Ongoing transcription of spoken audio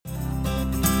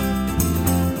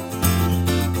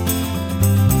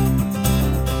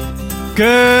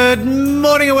Good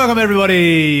morning and welcome,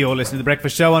 everybody. You're listening to The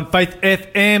Breakfast Show on Faith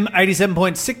FM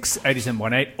 87.6,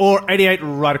 87.8 or 88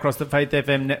 right across the Faith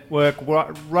FM network,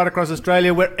 right across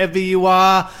Australia, wherever you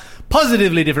are.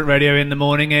 Positively Different Radio in the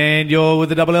morning, and you're with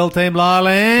the Double L team, Lyle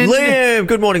and... Liam,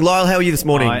 good morning, Lyle. How are you this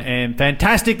morning? I am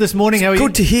fantastic this morning. How are you?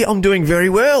 Good to hear. I'm doing very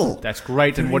well. That's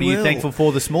great. And what are you thankful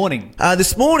for this morning?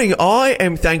 This morning, I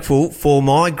am thankful for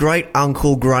my great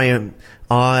uncle Graham.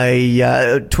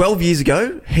 12 years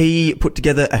ago, he put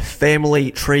together a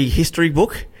family tree history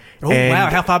book. Oh, wow.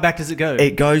 How far back does it go?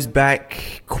 It goes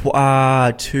back to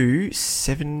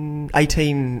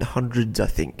 1800s, I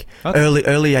think. Okay. Early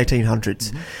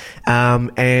 1800s. Mm-hmm.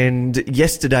 And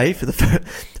yesterday,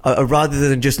 rather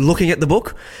than just looking at the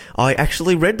book, I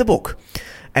actually read the book.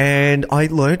 And I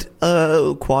learnt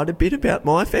quite a bit about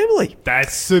my family.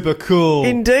 That's super cool.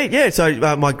 Indeed, yeah.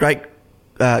 So my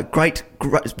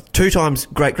two times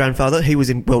great grandfather, he was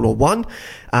in World War One,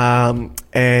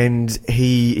 and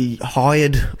he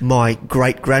hired my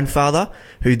great grandfather,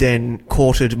 who then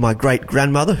courted my great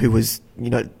grandmother, who was,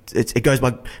 it goes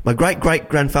my great great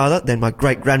grandfather, then my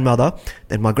great grandmother,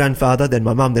 then my grandfather, then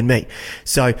my mum, then me.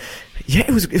 So yeah,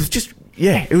 it was just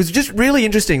really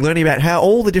interesting learning about how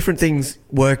all the different things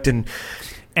worked.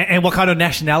 And what kind of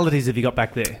nationalities have you got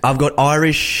back there? I've got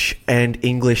Irish and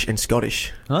English and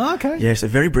Scottish. Oh, okay. Yeah, so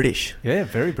very British. Yeah,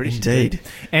 very British indeed.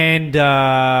 And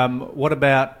what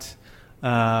about...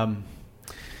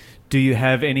 do you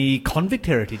have any convict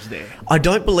heritage there? I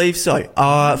don't believe so.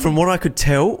 From what I could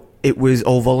tell, it was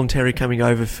all voluntary coming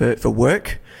over for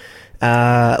work.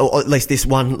 Or at least this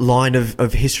one line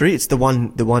of history. It's the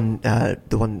one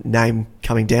name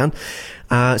coming down.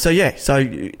 So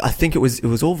I think it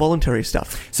was all voluntary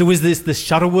stuff. So was this the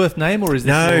Shuttleworth name, or is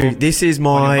this this is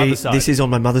on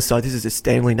my mother's side. This is a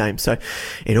Stanley name. So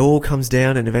it all comes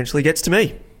down and eventually gets to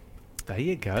me. There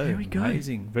you go. There we go.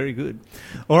 Amazing. Very good.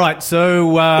 All right, so...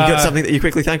 you got something that you're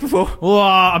quickly thankful for? Well,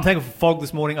 I'm thankful for fog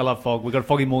this morning. I love fog. We got a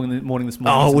foggy morning this morning.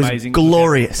 Oh, it was amazing.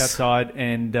 Glorious. Outside,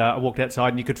 and I walked outside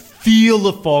and you could feel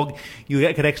the fog.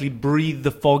 You could actually breathe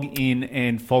the fog in,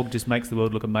 and fog just makes the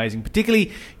world look amazing.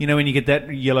 Particularly, when you get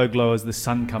that yellow glow as the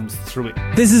sun comes through it.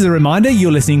 This is a reminder,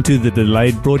 you're listening to the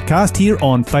delayed broadcast here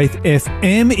on Faith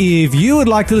FM. If you would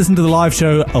like to listen to the live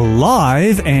show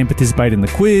live and participate in the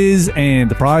quiz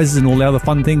and the prizes and all the other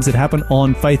fun things that happen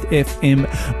on Faith FM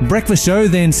Breakfast Show,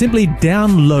 then simply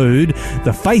download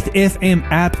the Faith FM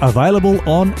app, available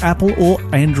on Apple or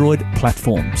Android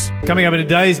platforms. Coming up in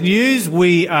today's news,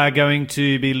 we are going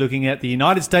to be looking at the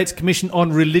United States Commission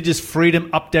on Religious Freedom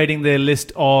updating their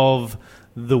list of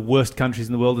the worst countries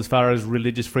in the world as far as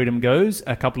religious freedom goes.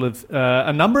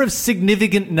 A number of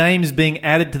significant names being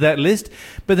added to that list,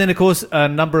 but then of course a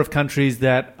number of countries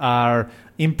that are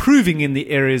improving in the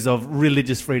areas of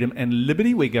religious freedom and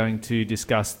liberty. We're going to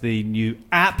discuss the new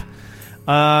app.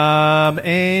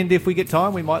 And if we get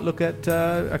time, we might look at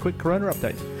a quick Corona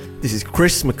update. This is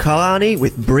Chris McCartney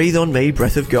with Breathe on Me,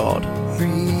 Breath of God.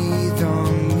 Breathe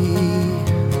on me,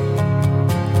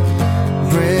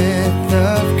 breath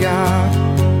of God.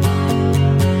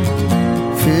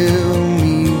 Fill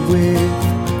me with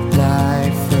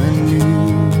life anew.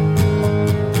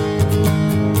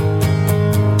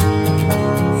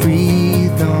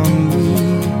 Breathe on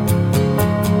me,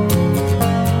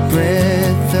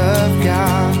 breath of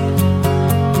God,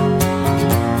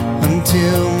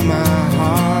 until my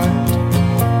heart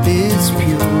is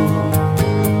pure,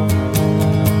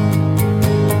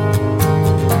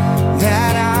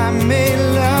 that I may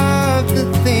love the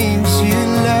things you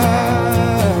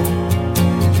love,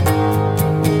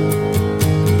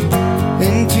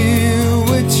 and do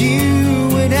what you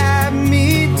would have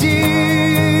me do.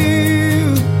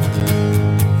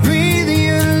 Breathe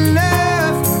your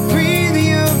love, breathe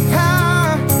your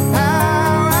power,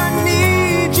 how I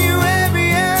need you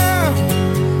every hour.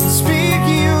 Speak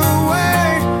your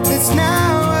word that's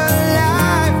now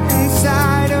alive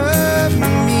inside of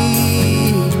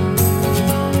me.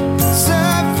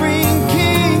 Suffering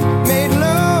King, made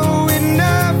low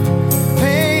enough,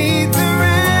 paid the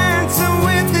ransom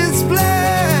with his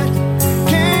blood,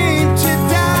 came to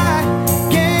die,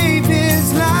 gave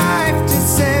his life to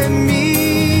set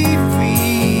me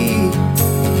free.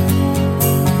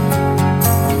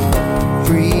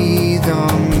 Breathe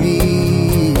on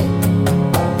me,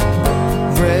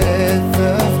 breath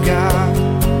of God,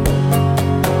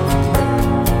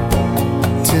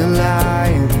 till I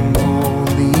am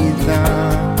wholly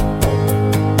thine.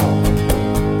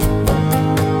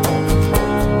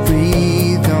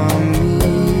 Breathe on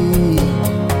me,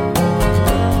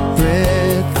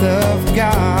 breath of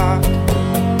God,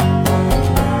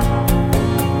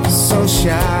 so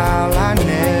shall I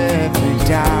never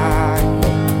die.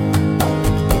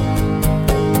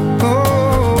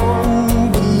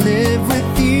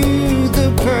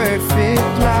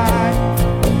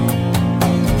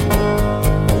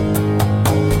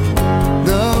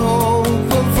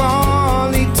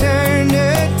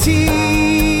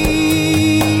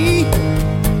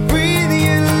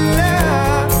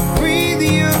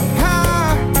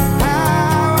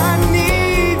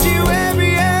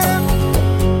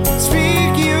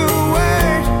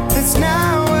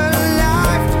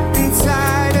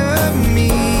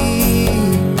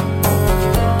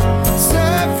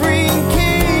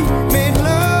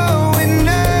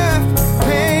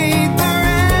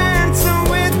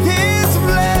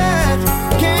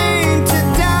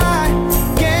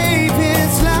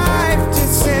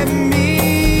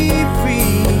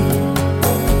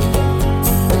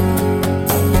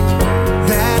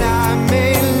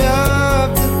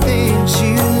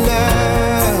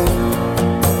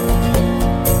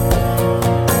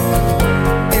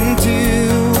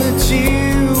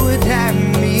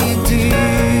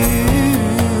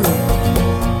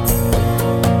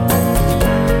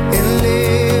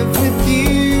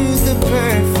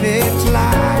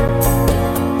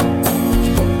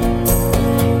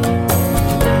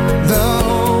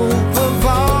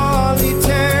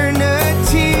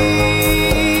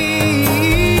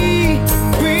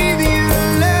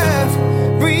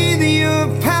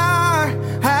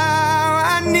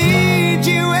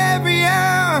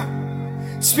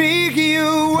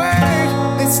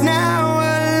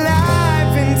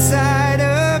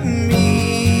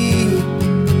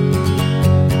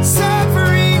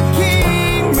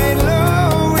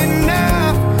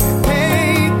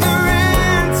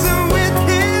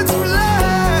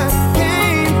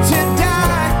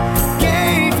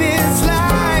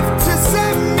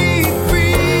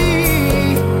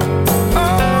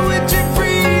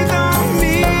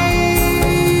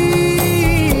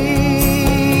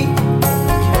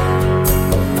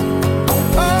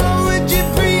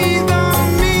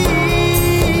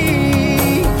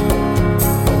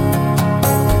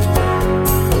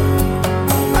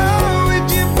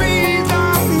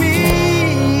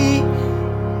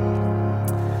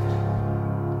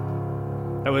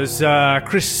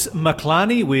 Chris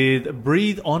McClarney with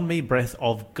Breathe On Me, Breath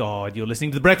of God. You're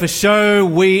listening to The Breakfast Show.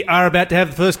 We are about to have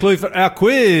the first clue for our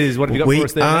quiz. What have you got for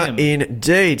us there, We are Liam?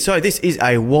 indeed. So this is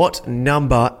a what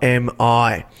number am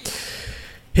I?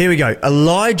 Here we go.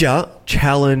 Elijah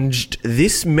challenged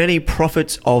this many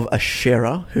prophets of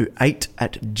Asherah who ate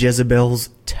at Jezebel's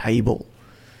table.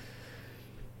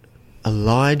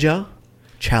 Elijah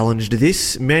challenged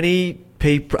this many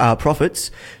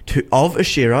prophets of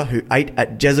Asherah who ate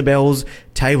at Jezebel's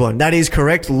table. And that is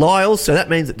correct, Lyle. So that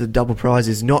means that the double prize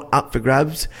is not up for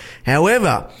grabs.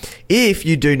 However, if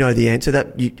you do know the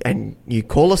answer you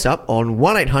call us up on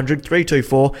 1800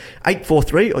 324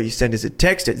 843 or you send us a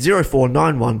text at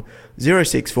 0491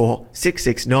 064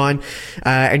 669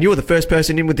 and you're the first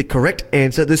person in with the correct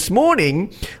answer. This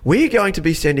morning, we're going to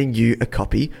be sending you a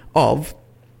copy of...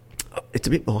 It's a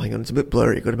bit blurry.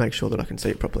 I've got to make sure that I can see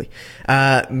it properly.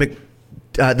 The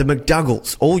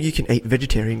McDougall's All-You-Can-Eat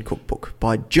Vegetarian Cookbook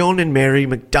by John and Mary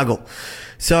McDougall.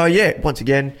 So, yeah, once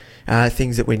again,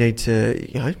 things that we need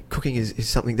to, cooking is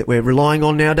something that we're relying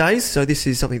on nowadays. So this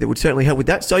is something that would certainly help with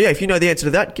that. So, yeah, if you know the answer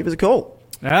to that, give us a call.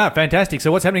 Fantastic. So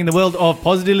what's happening in the world of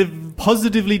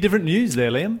positively different news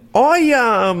there, Liam?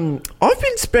 I've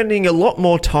been spending a lot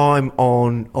more time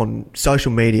on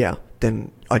social media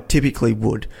than I typically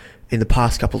would in the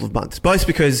past couple of months, both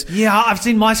because... Yeah, I've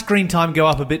seen my screen time go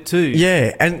up a bit too.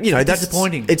 Yeah, and, that's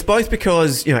disappointing. It's both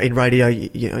because, in radio,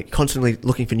 constantly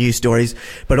looking for news stories,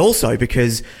 but also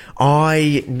because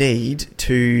I need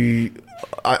to,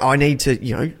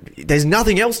 there's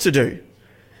nothing else to do.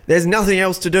 There's nothing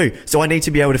else to do, so I need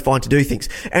to be able to find to do things.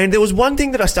 And there was one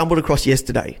thing that I stumbled across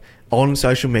yesterday on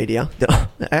social media that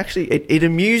actually, it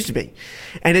amused me.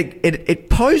 And it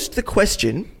posed the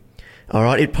question, all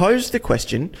right,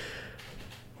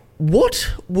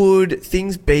 what would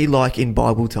things be like in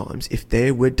Bible times if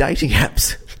there were dating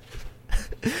apps?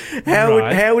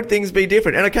 How would things be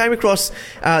different? And I came across,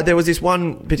 there was this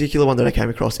one particular one that I came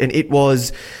across, and it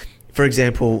was, for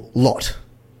example, Lot.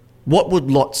 What would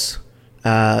Lot's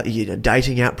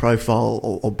dating app profile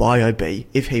or bio be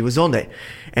if he was on there?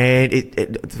 And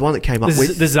the one that came up with...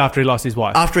 This is after he lost his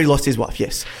wife. After he lost his wife,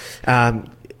 yes.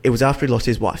 It was after he lost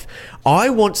his wife. I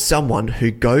want someone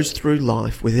who goes through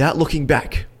life without looking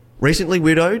back. Recently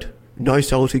widowed, no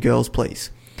salty girls, please.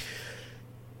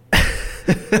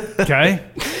 Okay.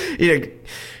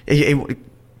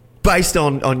 Based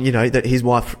on that his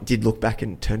wife did look back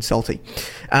and turn salty.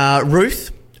 Ruth,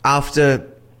 after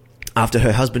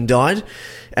her husband died,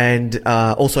 and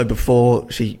also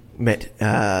before she met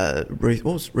Ruth.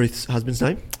 What was Ruth's husband's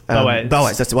name?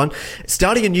 Boaz, that's the one.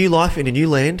 Starting a new life in a new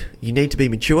land, you need to be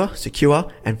mature,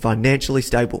 secure, and financially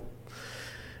stable.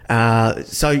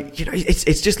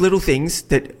 It's just little things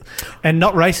that... And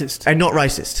not racist.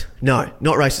 No,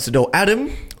 not racist at all.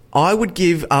 Adam, I would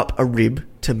give up a rib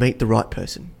to meet the right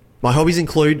person. My hobbies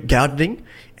include gardening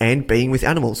and being with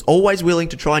animals. Always willing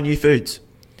to try new foods,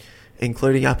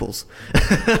 including apples.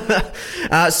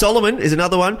 Solomon is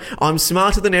another one. I'm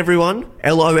smarter than everyone.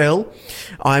 LOL.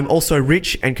 I'm also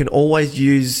rich and can always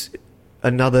use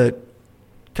another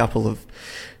couple of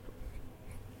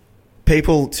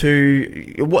people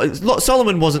to...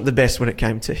 Solomon wasn't the best when it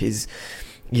came to his,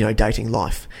 dating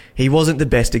life. He wasn't the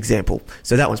best example.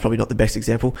 So that one's probably not the best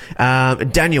example.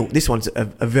 Daniel, this one's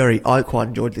I quite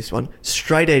enjoyed this one.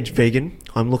 Straight edge vegan.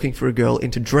 I'm looking for a girl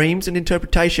into dreams and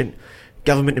interpretation.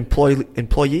 Government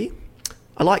employee.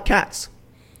 I like cats.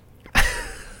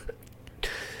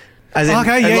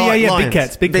 Lions. Big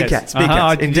cats. Big cats,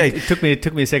 indeed. It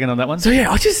took me a second on that one. So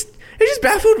yeah, it just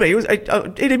baffled me.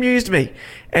 It amused me.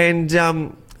 And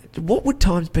what would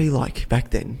times be like back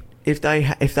then if they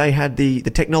had the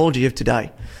technology of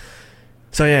today?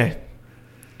 So yeah.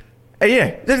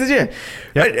 Yep.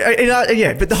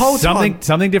 But the whole time...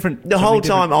 Something different. The whole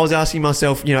time I was asking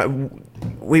myself,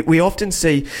 we often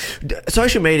see...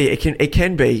 Social media, it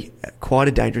can be quite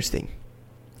a dangerous thing.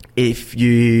 If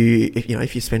you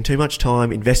spend too much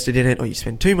time invested in it, or you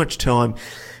spend too much time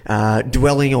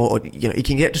dwelling, or you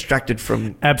can get distracted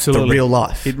from the real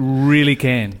life. It really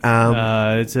can.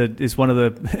 It's one of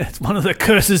the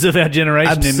curses of our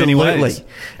generation in many ways.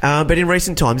 But in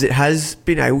recent times, it has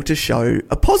been able to show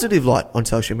a positive light on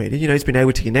social media. It's been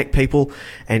able to connect people,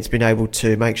 and it's been able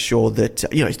to make sure that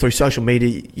through social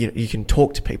media, you can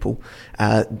talk to people.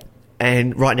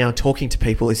 And right now, talking to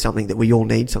people is something that we all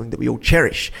need, something that we all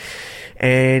cherish.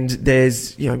 And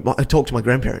there's, I talk to my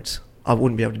grandparents. I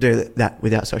wouldn't be able to do that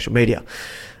without social media.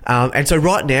 And so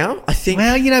right now, I think...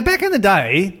 Well, back in the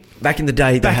day, Back in the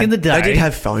day, they did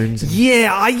have phones. Yeah,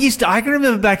 I can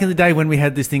remember back in the day when we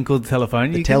had this thing called the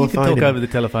telephone. You could talk over the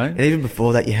telephone. And even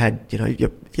before that, you had,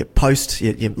 your post,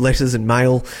 your letters and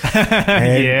mail.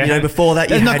 And, before that,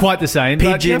 you had not quite the same.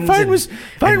 Pigeons. Phone was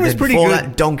pretty good. Before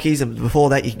that, donkeys. And before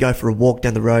that, you could go for a walk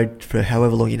down the road for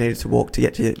however long you needed to walk to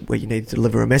get to where you needed to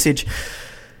deliver a message.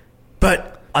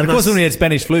 But of course, when we had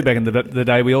Spanish flu back in the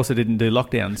day, we also didn't do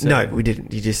lockdowns. So. No, we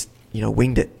didn't. You just,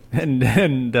 winged it.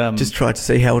 And just tried to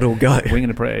see how it all go. Winging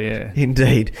a prayer, yeah.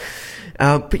 Indeed.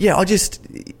 But yeah,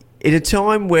 in a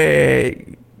time where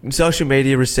social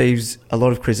media receives a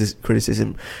lot of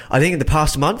criticism, I think in the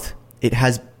past month, it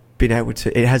has been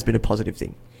a positive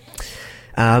thing.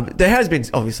 There has been,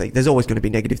 obviously, there's always going to be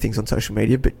negative things on social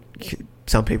media, but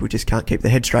some people just can't keep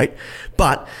their head straight.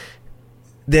 But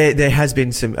there has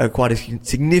been quite a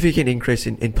significant increase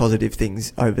in positive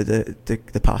things over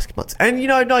the past months. And,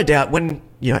 no doubt when,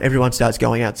 everyone starts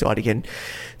going outside again,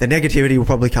 the negativity will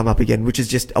probably come up again, which is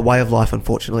just a way of life,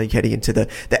 unfortunately, getting into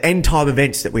the end time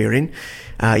events that we're in.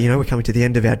 We're coming to the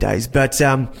end of our days. But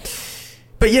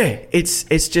yeah,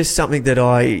 it's just something that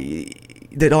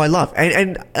I love.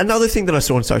 And another thing that I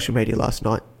saw on social media last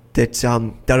night that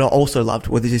I also loved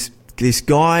was this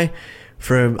guy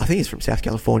I think he's from South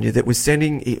California, that was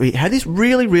he had this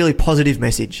really, really positive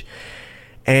message.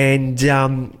 And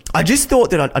I just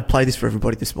thought that I'd play this for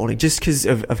everybody this morning, just because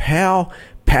of how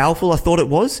powerful I thought it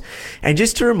was. And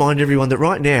just to remind everyone that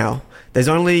right now, there's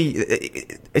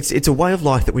it's a way of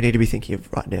life that we need to be thinking of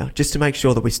right now, just to make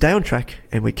sure that we stay on track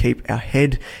and we keep our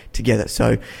head together.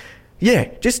 So, yeah,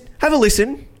 just have a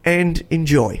listen and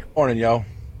enjoy. Morning, y'all.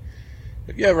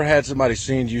 Have you ever had somebody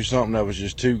send you something that was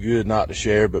just too good not to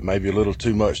share, but maybe a little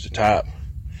too much to type?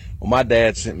 Well, my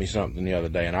dad sent me something the other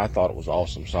day, and I thought it was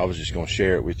awesome, so I was just going to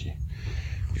share it with you.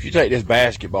 If you take this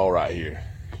basketball right here,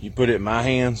 you put it in my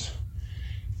hands,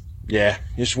 yeah,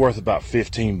 it's worth about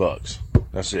 $15.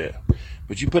 That's it.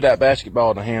 But you put that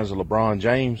basketball in the hands of LeBron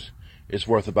James, it's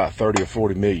worth about 30 or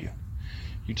 40 million.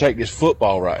 You take this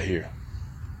football right here,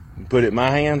 and put it in my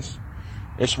hands,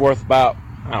 it's worth about,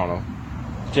 I don't know,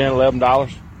 $10,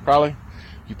 $11 probably.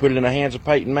 You put it in the hands of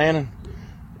Peyton Manning,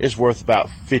 it's worth about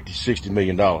 $50, $60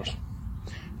 million.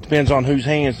 Depends on whose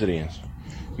hands it is.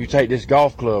 You take this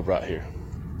golf club right here,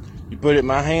 you put it in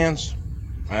my hands,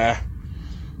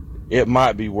 it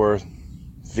might be worth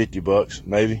 $50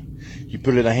 maybe. You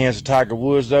put it in the hands of Tiger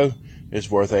Woods though, it's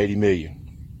worth $80 million.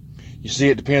 You see,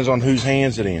 it depends on whose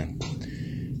hands it in.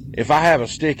 If I have a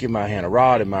stick in my hand, a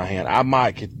rod in my hand,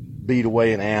 I could beat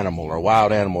away an animal or a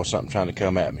wild animal or something trying to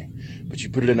come at me. But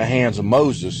you put it in the hands of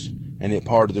Moses and it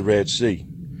parted the Red Sea.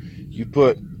 You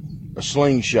put a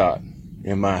slingshot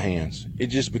in my hands, it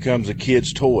just becomes a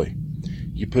kid's toy.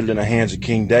 You put it in the hands of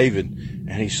King David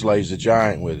and he slays a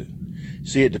giant with it.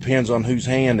 See, it depends on whose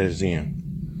hand it is in.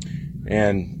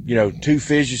 And, 2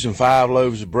 fishes and 5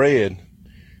 loaves of bread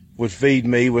would feed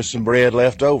me with some bread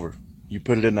left over. You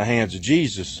put it in the hands of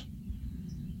Jesus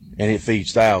and it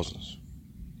feeds thousands.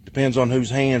 Depends on whose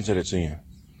hands that it's in.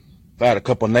 If I had a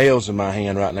couple nails in my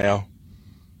hand right now,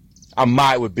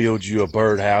 I would build you a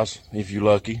birdhouse, if you're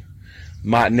lucky.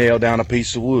 Might nail down a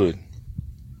piece of wood.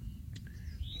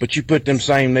 But you put them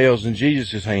same nails in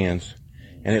Jesus' hands,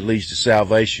 and it leads to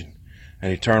salvation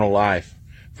and eternal life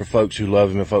for folks who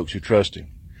love him and folks who trust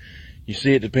him. You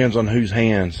see, it depends on whose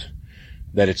hands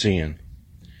that it's in.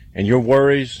 And your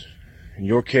worries and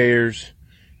your cares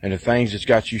and the things that's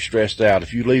got you stressed out,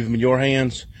 if you leave them in your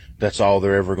hands, that's all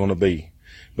they're ever going to be.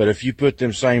 But if you put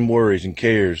them same worries and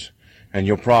cares and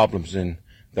your problems in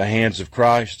the hands of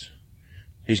Christ,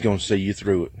 he's going to see you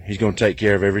through it. He's going to take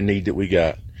care of every need that we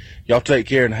got. Y'all take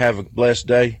care and have a blessed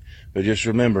day. But just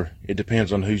remember, it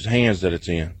depends on whose hands that it's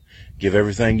in. Give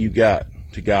everything you got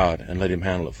to God and let him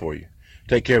handle it for you.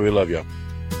 Take care. We love y'all.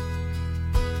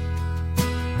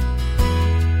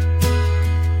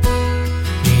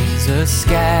 Jesus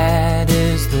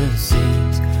scatters the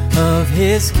seeds of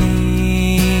his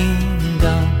kingdom.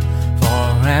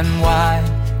 Far and wide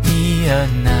he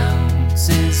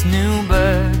announces new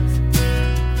birth.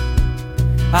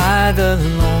 I, the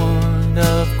Lord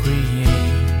of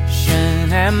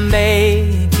creation, am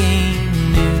making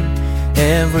new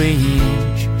every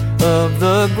inch of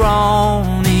the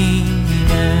groaning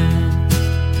earth.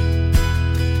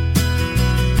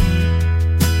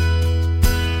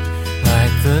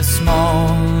 Like the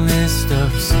smallest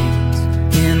of seeds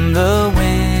in the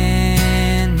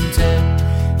winter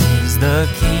is the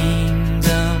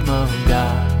kingdom of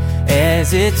God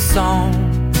as it's sown.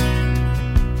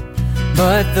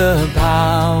 But the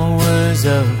powers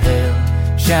of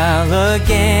hell shall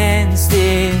against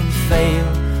it fail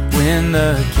when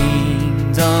the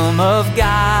kingdom of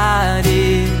God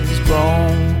is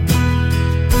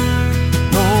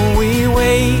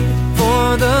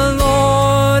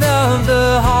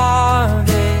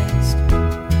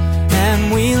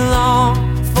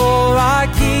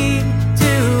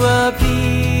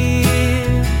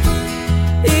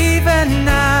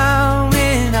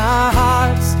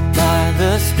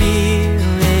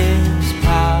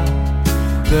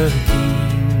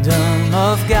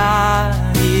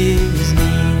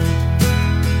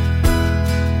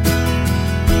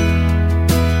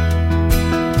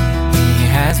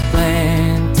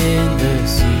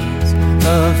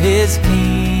his kingdom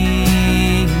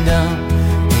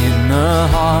in the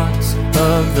hearts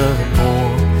of the poor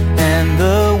and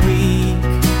the weak.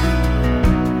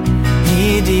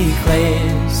 He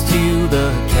declares to the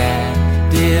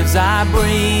captives, I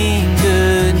bring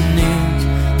good news.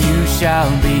 You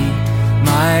shall be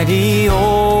mighty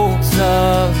oaks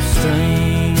of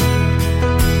strength.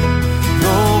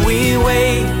 Though we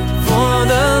wait for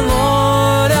the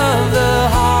Lord of the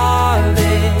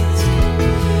harvest,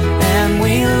 and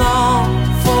we long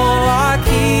for our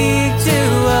King to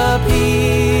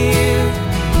appear,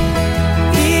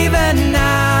 even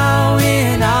now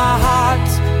in our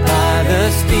hearts by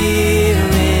the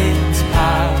Spirit's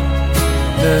power,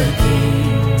 the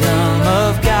kingdom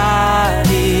of God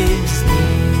is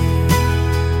near.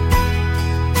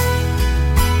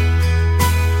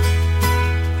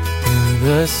 Through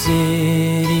the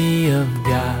city of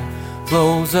God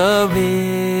flows a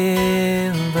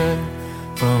river,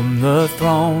 from the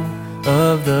throne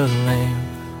of the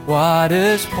Lamb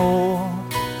waters pour,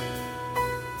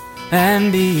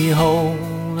 and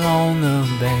behold, on the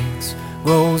banks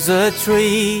grows a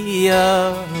tree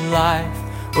of life,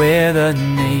 where the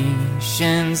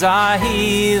nations are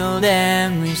healed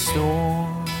and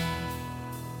restored.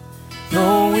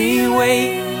 Though we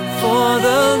wait for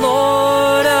the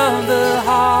Lord of the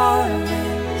harvest,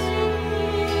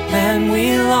 and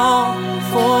we long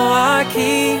for our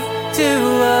King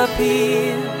to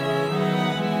appear,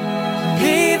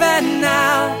 even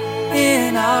now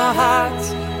in our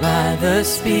hearts by the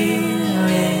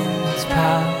Spirit's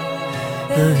power,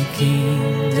 the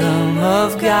kingdom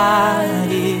of God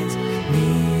is near.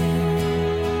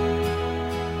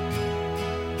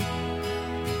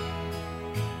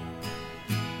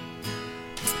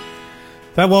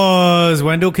 That was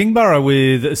Wendell Kingborough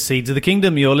with Seeds of the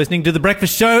Kingdom. You're listening to The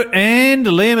Breakfast Show, and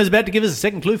Liam is about to give us a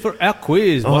second clue for our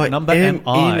quiz. What number am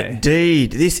I?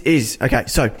 Indeed. This is... Okay,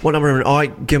 so what number am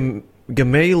I?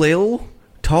 Gamaliel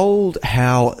told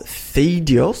how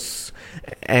Theudas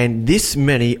and this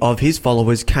many of his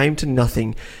followers came to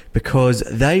nothing because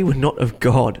they were not of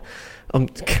God. I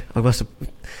must have...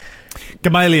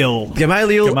 Gamaliel.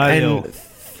 And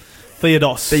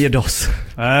Theudas.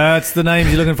 That's the names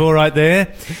you're looking for right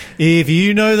there. If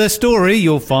you know the story,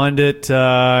 you'll find it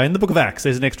in the Book of Acts.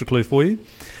 There's an extra clue for you,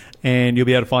 and you'll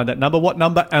be able to find that number. What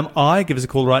number am I? Give us a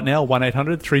call right now,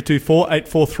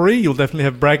 1-800-324-843. You'll definitely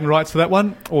have bragging rights for that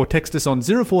one. Or text us on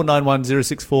 0491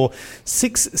 064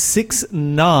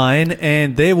 669,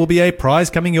 and there will be a prize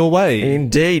coming your way.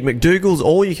 Indeed. McDougall's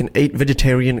all-you-can-eat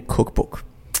vegetarian cookbook.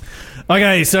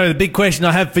 Okay, so the big question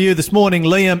I have for you this morning,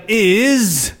 Liam,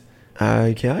 is...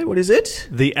 Okay, what is it?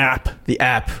 The app. The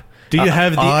app. Do you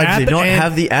have the app? I do not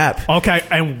have the app. Okay,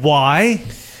 and why?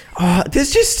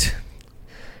 There's just...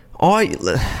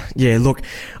 Yeah, look...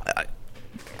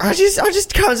 I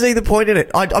just can't see the point in it.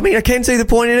 I mean, I can see the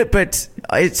point in it, but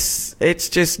it's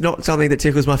just not something that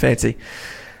tickles my fancy.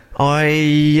 I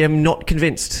am not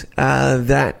convinced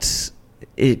that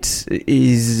it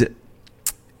is...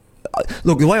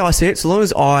 Look, the way I see it, so long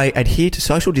as I adhere to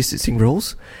social distancing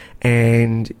rules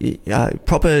and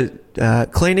proper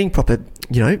cleaning, proper,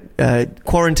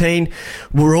 quarantine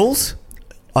rules,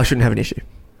 I shouldn't have an issue.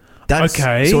 That's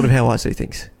sort of how I see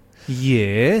things.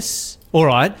 Yes. All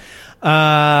right.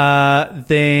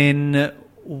 Then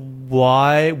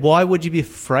why would you be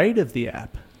afraid of the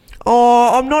app?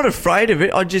 Oh, I'm not afraid of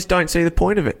it. I just don't see the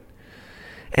point of it.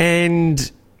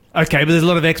 And... Okay, but there's a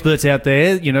lot of experts out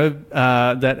there,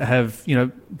 that have,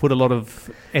 put a lot of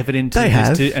effort into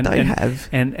this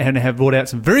and have brought out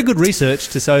some very good research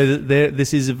to show that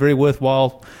this is a very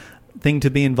worthwhile thing to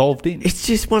be involved in. It's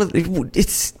just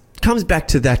it comes back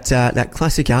to that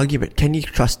classic argument. Can you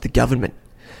trust the government?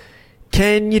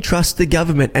 Can you trust the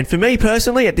government? And for me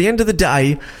personally, at the end of the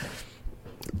day,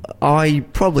 I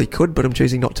probably could, but I'm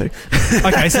choosing not to.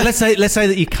 Okay, so let's say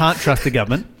that you can't trust the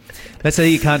government. Let's say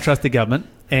you can't trust the government.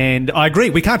 And I agree,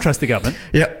 we can't trust the government.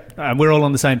 Yep. We're all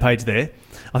on the same page there.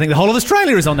 I think the whole of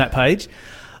Australia is on that page.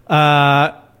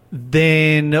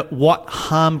 Then what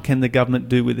harm can the government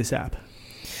do with this app?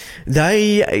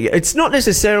 It's not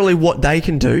necessarily what they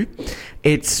can do.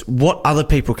 It's what other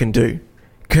people can do.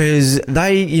 Because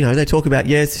they talk about,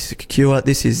 yes, this is secure,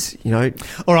 this is,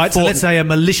 All right, so let's say a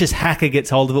malicious hacker gets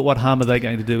hold of it. What harm are they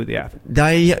going to do with the app?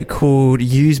 They could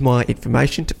use my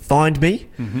information to find me.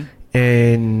 Mm-hmm.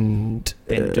 And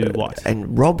then do what?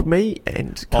 And rob me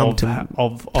and come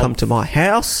to my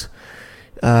house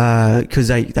because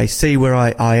they see where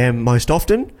I am most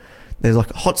often. There's like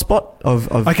a hotspot of.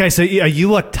 Okay, so are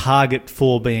you a target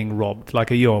for being robbed?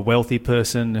 Like, are you a wealthy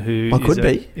person who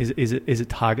is a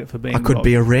target for being robbed? I could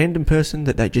be a random person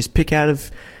that they just pick out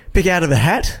of a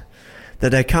hat. that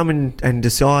they come and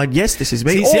decide, yes, this is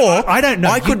me. See, or I don't know.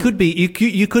 I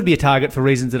You could be a target for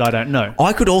reasons that I don't know.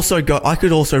 I could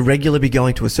also regularly be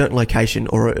going to a certain location,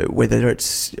 or whether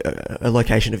it's a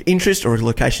location of interest or a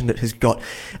location that has got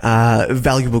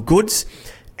valuable goods,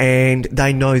 and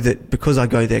they know that because I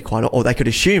go there or they could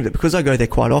assume that because I go there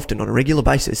quite often on a regular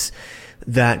basis,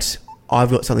 that I've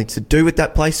got something to do with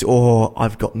that place, or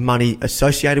I've got money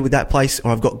associated with that place,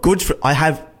 or I've got goods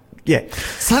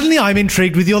Suddenly I'm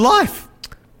intrigued with your life.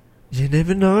 You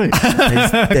never know.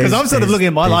 Because I'm sort of looking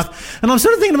at my life and I'm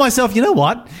sort of thinking to myself, you know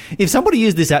what? If somebody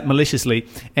used this app maliciously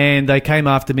and they came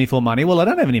after me for money, well, I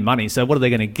don't have any money, so what are they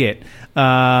going to get?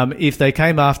 If they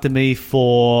came after me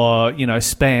for,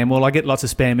 spam, well, I get lots of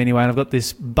spam anyway, and I've got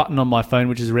this button on my phone,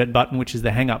 which is a red button, which is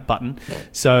the hang up button.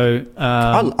 So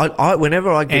I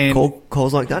whenever I get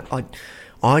calls like that,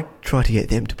 I try to get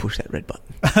them to push that red button.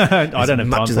 I don't have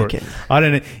time for it. I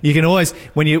don't know. You can always,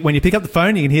 when you pick up the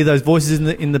phone, you can hear those voices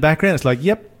in the background. It's like,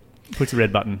 yep, push the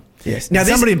red button. Yes. Now,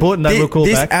 somebody important that we'll call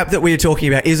this back. This app that we are talking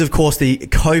about is, of course, the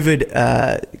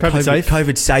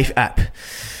COVID Safe app.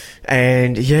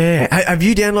 And yeah, have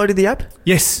you downloaded the app?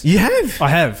 Yes, you have. I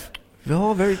have.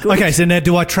 Oh, very good. Okay, so now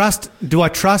do I trust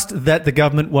that the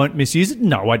government won't misuse it?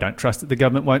 No, I don't trust that the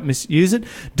government won't misuse it.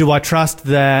 Do I trust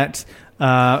that?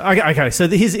 Okay. So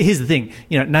here's the thing.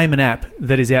 Name an app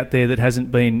that is out there that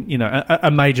hasn't been,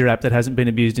 a major app that hasn't been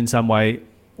abused in some way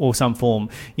or some form.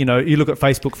 You look at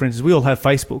Facebook, for instance. We all have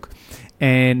Facebook,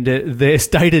 and their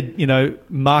stated,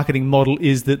 marketing model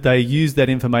is that they use that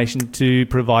information to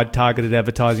provide targeted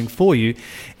advertising for you,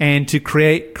 and to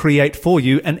create for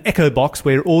you an echo box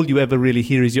where all you ever really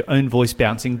hear is your own voice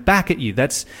bouncing back at you.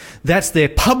 That's their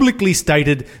publicly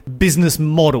stated business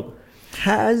model.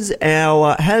 Has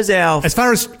our as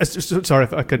far as sorry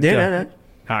if I could no.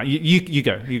 You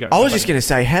go. I was just going to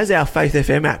say, has our Faith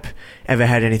FM app ever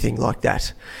had anything like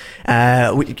that?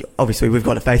 Obviously, we've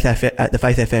got the Faith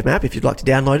FM app. If you'd like to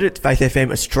download it, it's Faith FM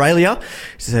Australia.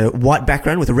 It's a white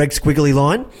background with a red squiggly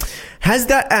line. Has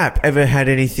that app ever had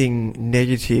anything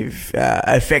negative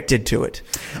affected to it?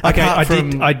 Okay,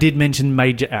 I did mention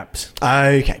major apps.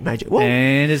 Okay, major. Well,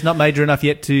 and it's not major enough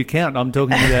yet to count. I'm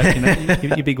talking about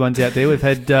your big ones out there. We've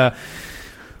had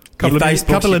couple of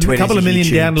million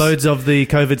downloads of the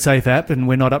COVID Safe app, and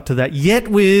we're not up to that yet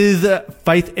with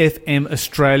Faith FM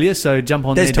Australia. So jump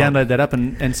on there, download that up,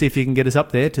 and see if you can get us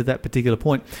up there to that particular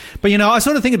point. But I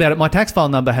sort of think about it. My tax file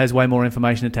number has way more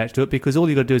information attached to it, because all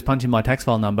you got to do is punch in my tax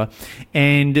file number,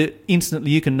 and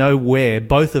instantly you can know where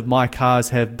both of my cars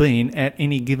have been at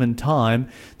any given time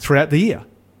throughout the year.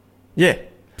 Yeah,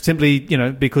 simply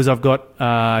because I've got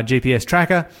a GPS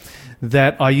tracker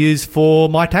that I use for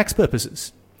my tax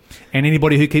purposes. And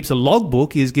anybody who keeps a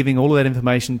logbook is giving all of that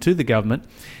information to the government,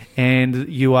 and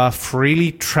you are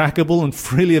freely trackable and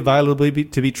freely available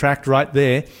to be tracked right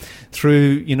there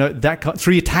through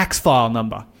through your tax file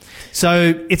number.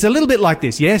 So it's a little bit like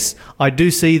this. Yes, I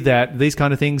do see that these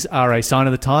kind of things are a sign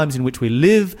of the times in which we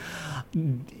live.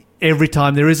 Every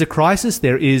time there is a crisis,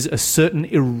 there is a certain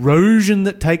erosion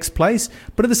that takes place.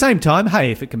 But at the same time,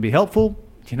 hey, if it can be helpful,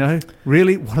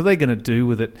 really, what are they going to do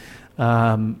with it?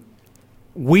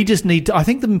 We just need to, I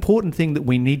think the important thing that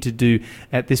we need to do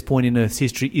at this point in Earth's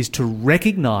history is to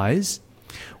recognise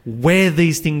where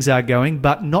these things are going,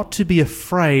 but not to be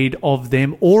afraid of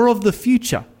them or of the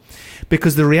future.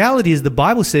 Because the reality is the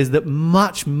Bible says that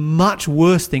much, much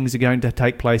worse things are going to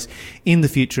take place in the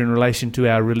future in relation to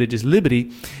our religious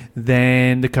liberty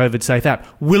than the COVID Safe app.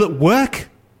 Will it work?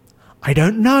 I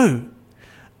don't know.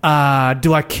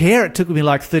 Do I care? It took me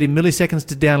like 30 milliseconds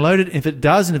to download it. If it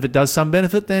does, and if it does some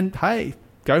benefit, then hey,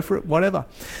 go for it, whatever.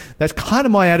 That's kind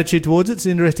of my attitude towards it. It's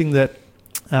interesting that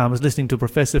I was listening to a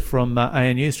professor from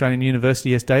ANU, Australian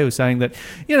University, yesterday, who was saying that,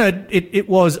 it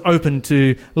was open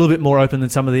to, a little bit more open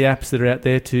than some of the apps that are out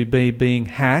there to be being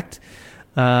hacked.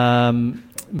 But,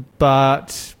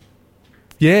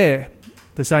 yeah,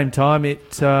 at the same time,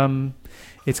 it's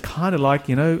kind of like,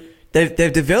 They've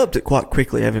developed it quite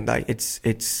quickly, haven't they? It's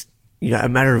a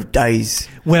matter of days.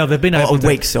 Well, they've been able to.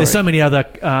 Weeks, sorry. There's so many other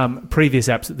previous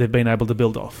apps that they've been able to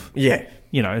build off. Yeah.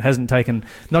 It hasn't taken.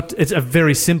 It's a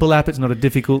very simple app. It's not a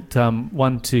difficult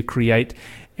one to create,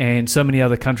 and so many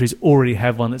other countries already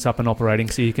have one that's up and operating.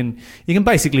 So you can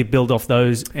basically build off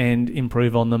those and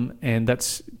improve on them, and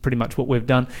that's pretty much what we've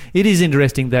done. It is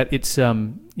interesting that it's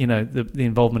the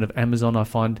involvement of Amazon I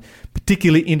find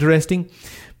particularly interesting.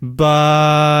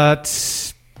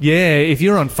 But yeah, if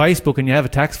you're on Facebook and you have a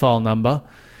tax file number,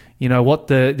 what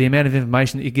the amount of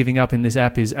information that you're giving up in this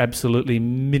app is absolutely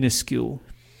minuscule.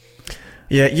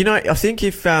 Yeah, I think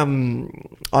if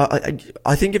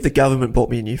I think if the government bought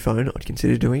me a new phone, I'd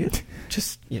consider doing it.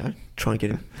 Just try and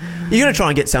get him. You're going to try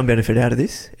and get some benefit out of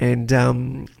this, and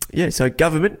so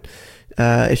government,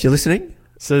 if you're listening.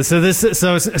 So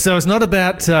it's not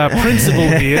about principle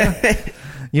here.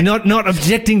 You're not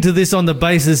objecting to this on the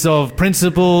basis of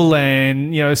principle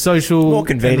and social, more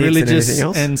convenience and religious, than anything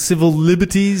else. and civil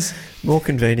liberties. More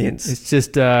convenience. It's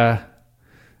just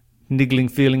niggling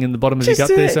feeling in the bottom of your gut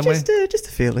there somewhere. Just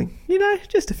a feeling,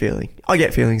 just a feeling. I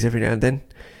get feelings every now and then,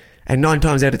 and 9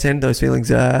 times out of 10, those feelings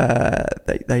they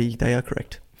are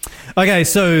correct. Okay,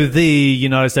 so the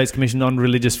United States Commission on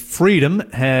Religious Freedom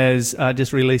has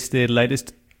just released their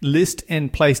latest list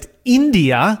and placed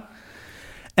India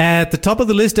at the top of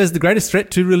the list as the greatest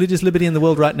threat to religious liberty in the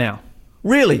world right now.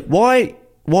 Really? Why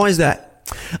is that?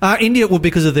 India, well,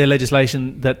 because of their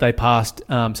legislation that they passed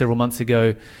several months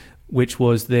ago, which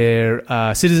was their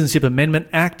Citizenship Amendment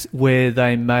Act, where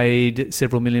they made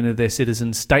several million of their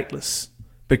citizens stateless.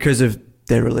 Because of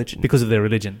their religion. Because of their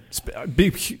religion.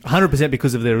 100%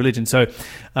 because of their religion. So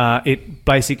it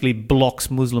basically blocks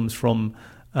Muslims from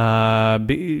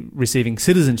receiving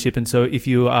citizenship. And so if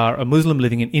you are a Muslim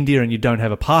living in India and you don't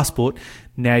have a passport,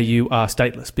 now you are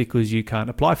stateless because you can't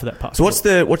apply for that passport.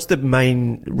 So what's the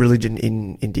main religion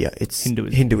in India? It's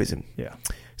Hinduism. Yeah.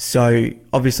 So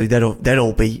obviously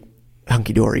that'll be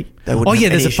hunky-dory.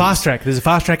 There's a fast track. There's a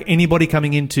fast track. Anybody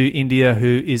coming into India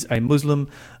who is a Muslim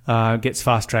gets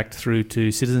fast-tracked through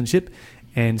to citizenship.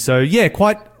 And so,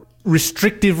 quite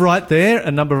restrictive right there.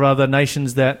 A number of other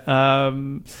nations that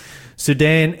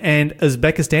Sudan and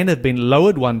Uzbekistan have been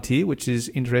lowered one tier, which is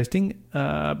interesting.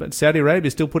 But Saudi Arabia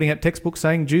is still putting out textbooks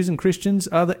saying Jews and Christians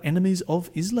are the enemies of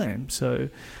Islam. So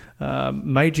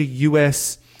major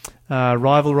US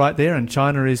rival right there, and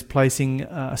China is placing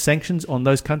sanctions on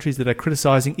those countries that are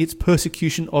criticising its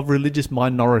persecution of religious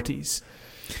minorities.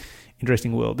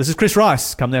 Interesting world. This is Chris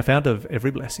Rice, come thou founder of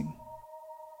Every Blessing.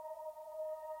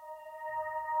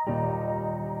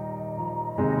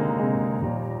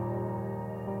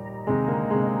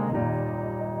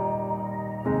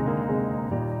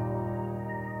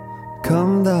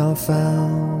 Come thou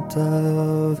fount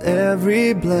of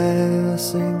every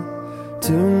blessing,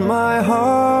 tune my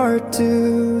heart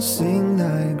to sing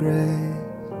thy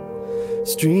grace.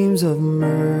 Streams of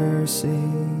mercy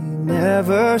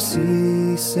never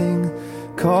ceasing,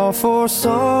 call for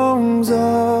songs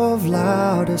of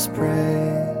loudest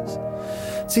praise.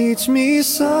 Teach me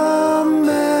some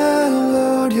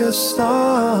melodious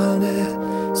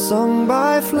sonnet, sung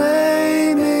by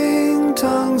flaming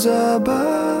tongues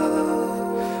above.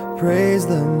 Praise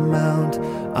the mount,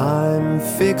 I'm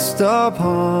fixed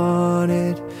upon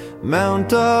it,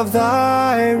 mount of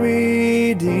thy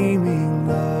redeeming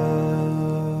love.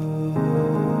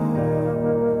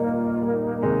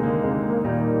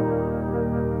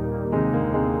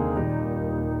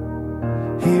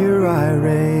 Here I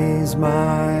raise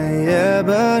my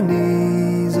Ebenezer,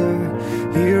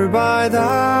 here by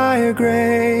thy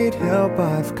great help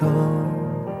I've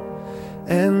come,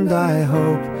 and I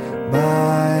hope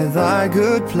by thy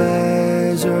good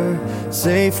pleasure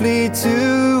safely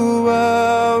to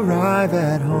arrive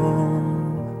at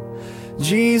home.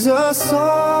 Jesus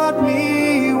sought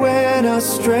me when a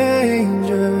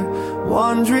stranger,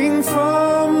 wandering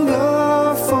from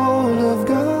the fold of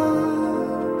God.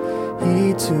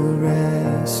 He to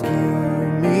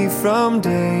rescue me from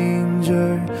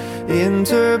danger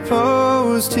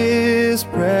interposed his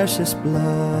precious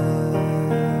blood.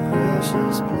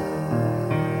 Precious blood.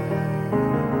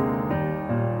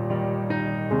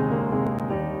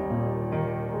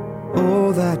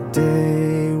 Oh, that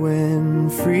day when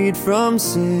freed from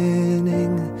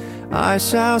sinning, I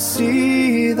shall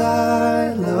see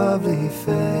thy lovely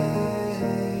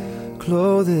face,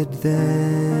 clothed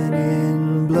then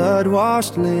in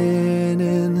blood-washed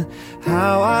linen.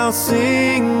 How I'll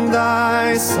sing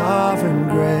thy sovereign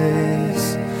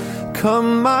grace.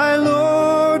 Come, my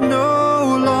Lord,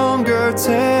 no longer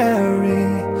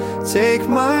tarry, take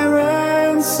my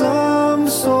ransomed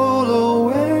soul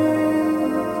away.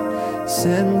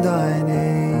 Send thine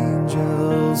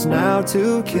angels now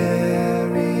to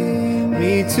carry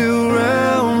me to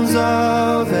realms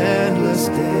of endless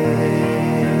day.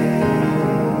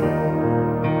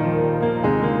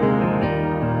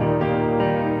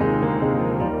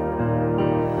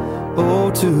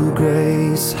 Oh, to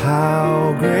grace,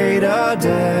 how great a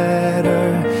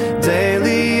debtor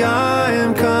daily I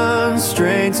am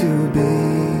constrained to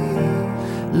be.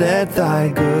 Let thy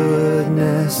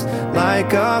goodness,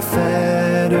 like a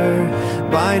fetter,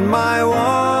 bind my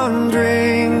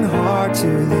wandering heart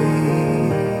to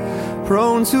thee.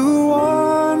 Prone to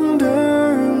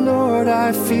wander, Lord,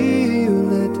 I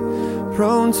feel it,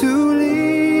 prone to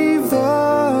leave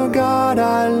the God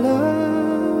I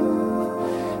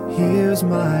love. Here's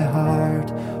my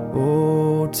heart,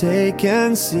 oh, take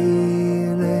and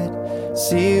seal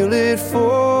it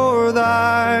for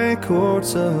thy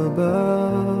courts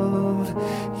above.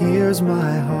 Here's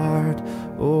my heart,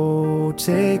 oh,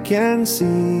 take and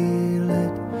seal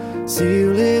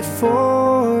it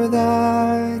for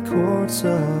thy courts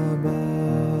above.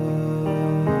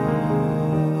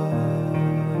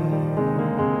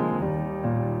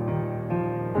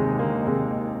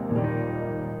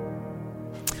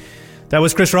 That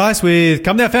was Chris Rice with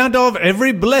Come Thou Fount of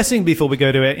Every Blessing. Before we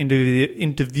go to our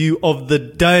interview of the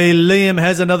day, Liam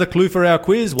has another clue for our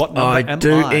quiz. What number am I? I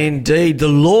do indeed. The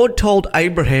Lord told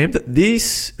Abraham that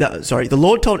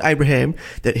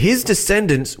his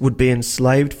descendants would be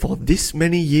enslaved for this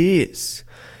many years.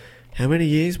 How many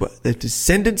years were the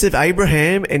descendants of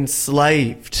Abraham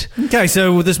enslaved? Okay,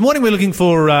 so this morning we're looking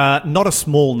for not a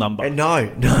small number.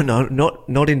 No,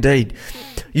 not indeed.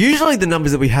 Usually the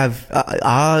numbers that we have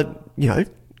are,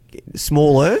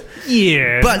 smaller.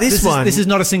 Yeah. But this is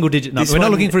not a single digit number. We're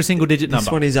not looking for a single digit number.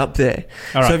 This one is up there.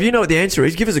 All right. So if you know what the answer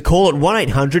is, give us a call at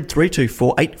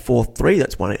 1-800-324-843.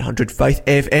 That's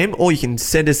 1-800-FAITH-FM. Or you can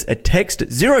send us a text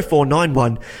at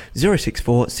 0491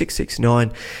 064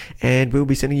 669 and we'll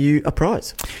be sending you a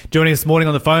prize. Joining us this morning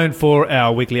on the phone for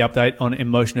our weekly update on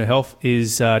emotional health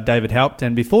is David Haupt.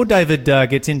 And before David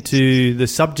gets into the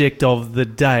subject of the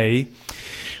day,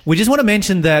 we just want to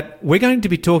mention that we're going to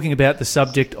be talking about the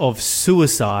subject of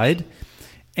suicide,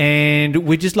 and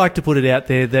we'd just like to put it out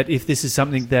there that if this is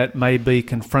something that may be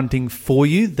confronting for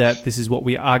you, that this is what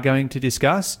we are going to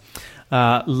discuss.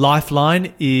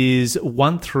 Lifeline is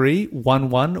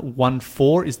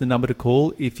 131114 is the number to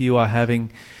call if you are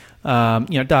having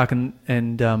dark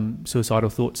and suicidal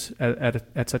thoughts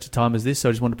at such a time as this. So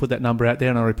I just want to put that number out there,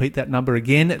 and I'll repeat that number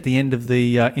again at the end of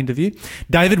the interview.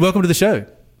 David, welcome to the show.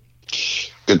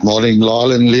 Good morning,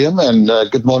 Lyle and Liam, and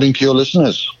good morning to your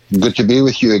listeners. Good to be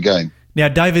with you again. Now,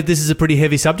 David, this is a pretty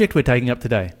heavy subject we're taking up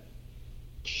today.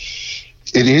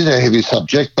 It is a heavy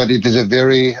subject, but it is a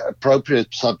very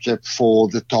appropriate subject for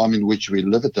the time in which we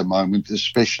live at the moment,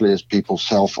 especially as people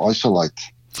self-isolate.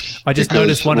 I just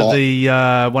noticed one of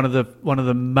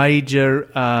the major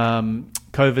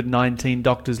COVID-19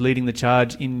 doctors leading the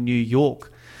charge in New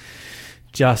York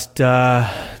just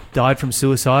died from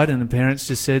suicide, and the parents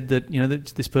just said that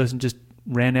that this person just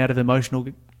ran out of emotional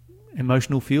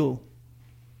fuel.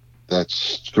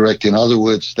 That's correct. In other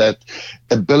words, that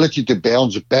ability to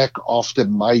bounce back after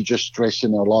major stress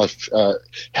in our life.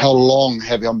 How long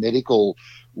have our medical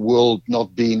world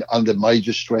not been under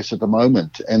major stress at the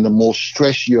moment? And the more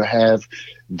stress you have,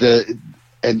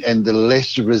 and the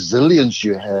less resilience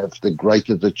you have, the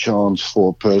greater the chance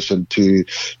for a person to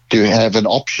have an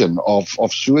option of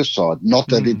suicide. Not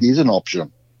that it is an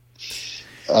option.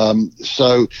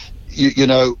 So,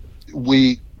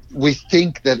 we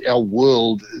think that our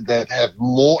world that have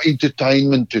more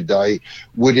entertainment today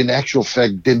would in actual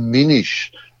fact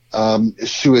diminish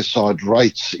suicide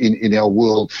rates in our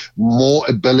world, more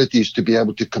abilities to be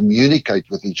able to communicate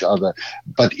with each other.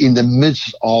 But in the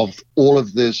midst of all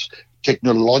of this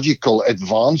technological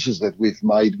advances that we've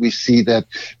made, we see that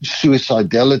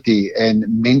suicidality and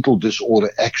mental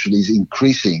disorder actually is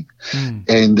increasing.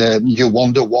 And you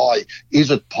wonder why.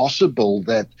 Is it possible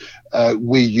that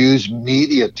we use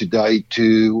media today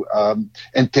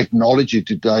and technology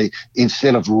today,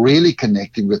 instead of really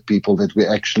connecting with people, that we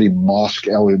actually mask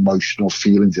our emotional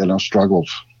feelings and our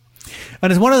struggles?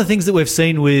 And it's one of the things that we've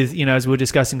seen with, as we were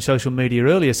discussing social media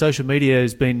earlier, social media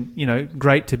has been,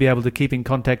 great to be able to keep in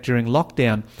contact during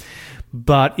lockdown,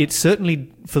 but it's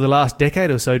certainly for the last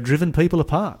decade or so driven people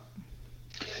apart.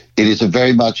 It is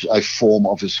very much a form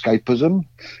of escapism.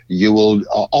 You will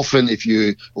often,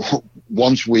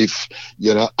 once we've,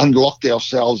 unlocked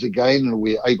ourselves again and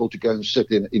we're able to go and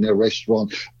sit in a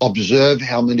restaurant, observe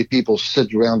how many people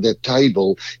sit around that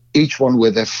table, each one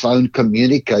with their phone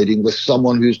communicating with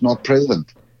someone who's not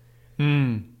present.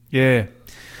 Yeah.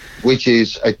 Which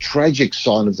is a tragic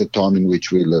sign of the time in which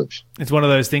we live. It's one of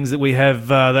those things that we have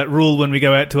that rule when we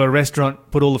go out to a restaurant,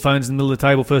 put all the phones in the middle of the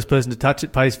table, first person to touch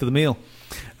it pays for the meal.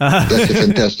 That's a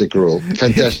fantastic rule.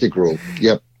 Fantastic rule.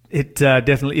 Yep. It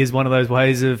definitely is one of those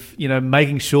ways of,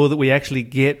 making sure that we actually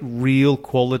get real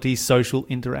quality social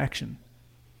interaction.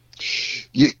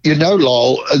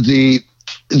 Lyle, the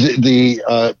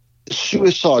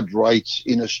suicide rates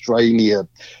in Australia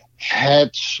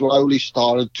had slowly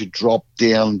started to drop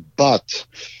down, but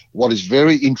what is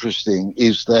very interesting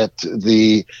is that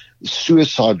the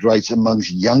suicide rates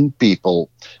amongst young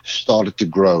people started to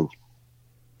grow.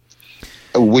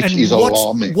 which And is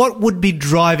alarming. What would be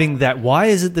driving that? Why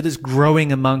is it that it's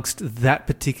growing amongst that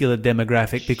particular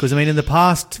demographic? Because, I mean, in the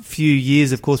past few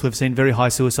years, of course, we've seen very high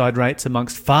suicide rates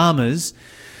amongst farmers.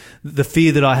 The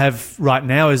fear that I have right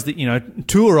now is that, you know,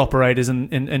 tour operators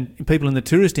and people in the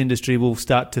tourist industry will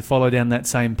start to follow down that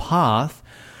same path.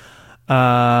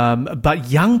 But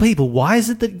young people, why is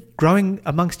it that growing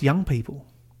amongst young people?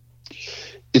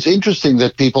 It's interesting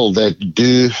that people that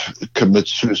do commit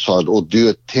suicide or do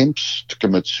attempts to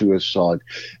commit suicide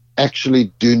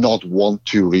actually do not want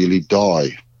to really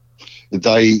die.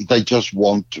 They just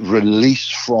want release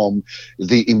from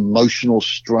the emotional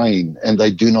strain, and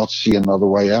they do not see another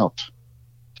way out.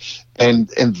 And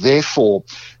therefore,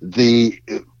 the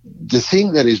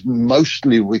thing that is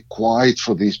mostly required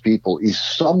for these people is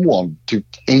someone to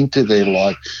enter their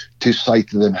life to say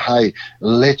to them, hey,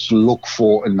 let's look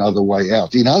for another way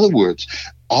out. In other words,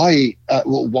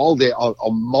 while there are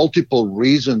multiple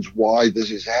reasons why this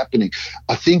is happening,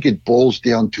 I think it boils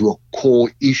down to a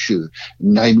core issue,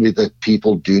 namely that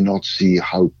people do not see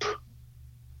hope.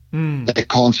 They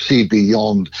can't see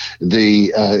beyond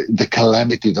the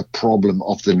calamity, the problem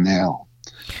of the now.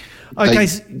 Okay,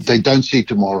 they don't see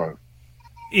tomorrow.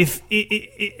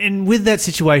 And with that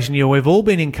situation, you know, we've all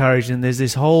been encouraged, and there's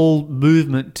this whole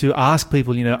movement to ask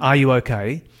people, you know, are you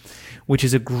okay? Which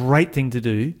is a great thing to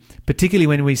do, particularly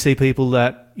when we see people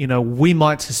that, you know, we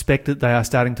might suspect that they are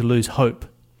starting to lose hope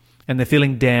and they're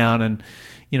feeling down, and,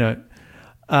 you know,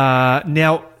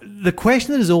 now the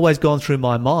question that has always gone through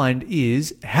my mind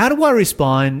is, how do I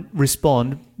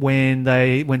respond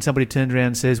when somebody turns around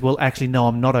and says, well, actually, no,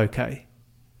 I'm not okay?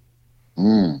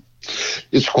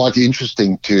 It's quite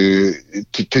interesting to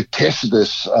test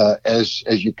this as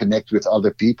you connect with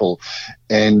other people,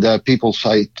 and people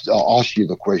ask you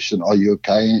the question, "Are you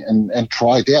okay?" and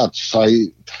try it out.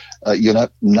 Say,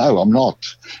 no, I'm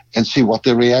not, and see what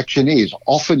the reaction is.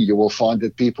 Often you will find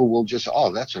that people will just,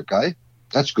 "Oh, that's okay,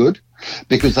 that's good,"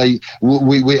 because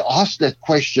we ask that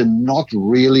question not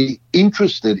really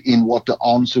interested in what the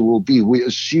answer will be. We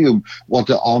assume what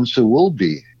the answer will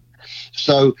be.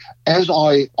 So as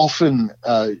I often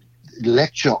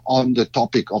lecture on the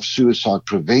topic of suicide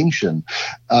prevention,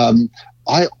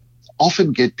 I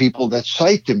often get people that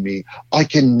say to me, I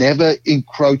can never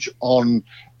encroach on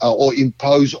or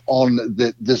impose on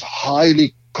this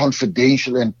highly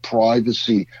confidential and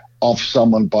privacy of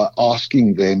someone by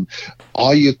asking them,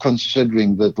 are you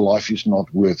considering that life is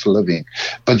not worth living?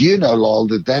 But you know, Lyle,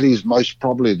 that is most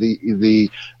probably the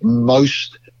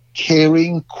most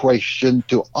caring question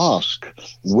to ask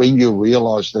when you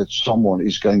realize that someone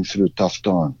is going through a tough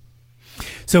time.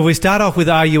 So we start off with,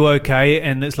 are you okay?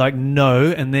 And it's like,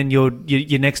 no. And then your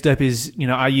next step is, you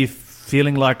know, are you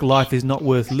feeling like life is not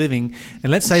worth living? And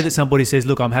let's say that somebody says,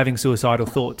 look, I'm having suicidal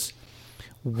thoughts.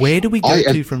 Where do we go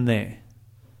to from there?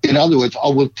 In other words, I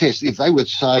will test. If they would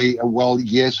say, well,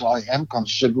 yes, I am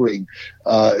considering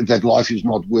that life is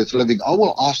not worth living, I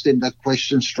will ask them that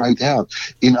question straight out.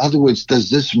 In other words, does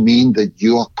this mean that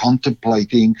you are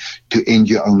contemplating to end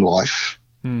your own life?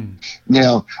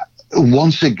 Now,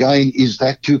 once again, is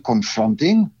that too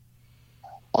confronting?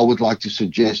 I would like to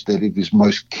suggest that it is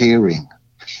most caring.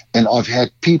 And I've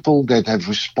had people that have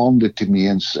responded to me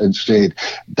and said,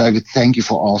 David, thank you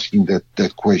for asking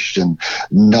that question.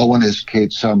 No one has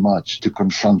cared so much to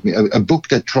confront me. A book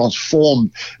that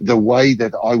transformed the way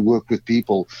that I work with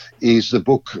people is the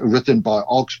book written by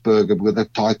Augsburger with the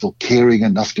title Caring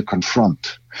Enough to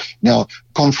Confront. Now,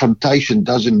 confrontation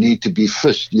doesn't need to be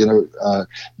fist,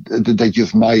 that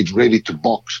you've made ready to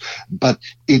box, but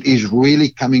it is really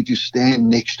coming to stand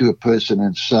next to a person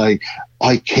and say,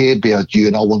 I care about you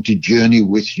and I want to journey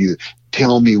with you.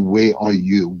 Tell me, where are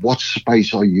you? What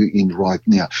space are you in right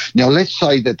now? Now, let's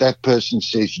say that person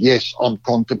says, yes, I'm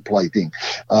contemplating,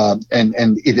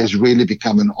 and it has really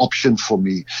become an option for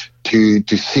me to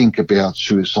think about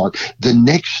suicide. The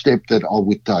next step that I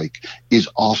would take is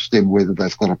ask them whether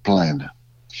they've got a plan.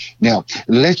 Now,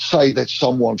 let's say that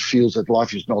someone feels that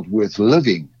life is not worth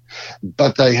living,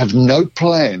 but they have no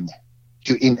plan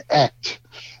to enact.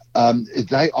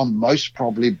 They are most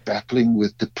probably battling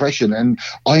with depression, and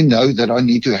I know that I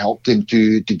need to help them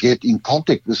to get in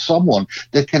contact with someone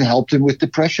that can help them with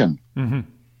depression.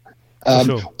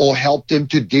 Sure. Or help them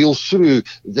to deal through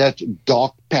that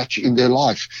dark patch in their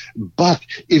life. But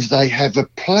if they have a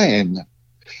plan,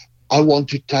 I want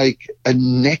to take a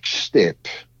next step,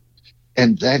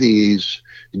 and that is,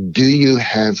 do you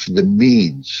have the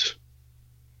means?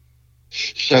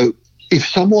 So if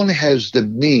someone has the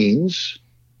means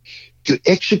to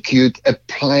execute a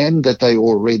plan that they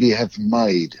already have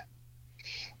made,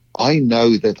 I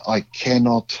know that I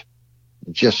cannot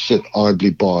just sit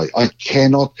idly by. I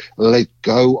cannot let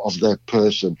go of that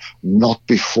person, not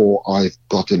before I've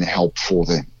gotten help for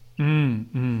them.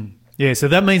 Yeah, so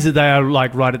that means that they are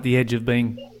like right at the edge of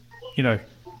being,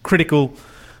 critical,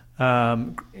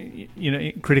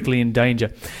 critically in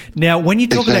danger. Now, when you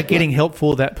talk about getting help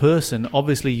for that person,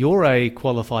 obviously you're a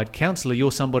qualified counsellor.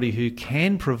 You're somebody who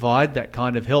can provide that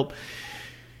kind of help.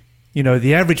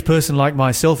 The average person like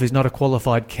myself is not a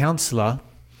qualified counsellor.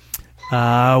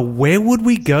 Where would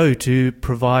we go to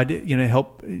provide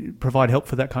help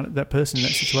for that person in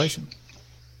that situation?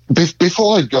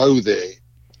 Before I go there,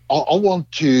 I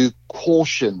want to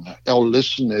caution our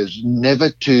listeners never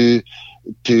to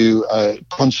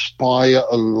conspire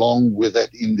along with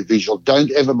that individual. Don't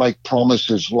ever make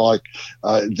promises like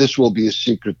this will be a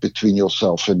secret between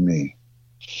yourself and me,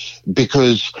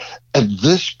 because at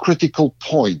this critical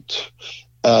point,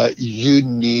 you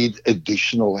need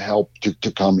additional help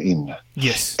to come in.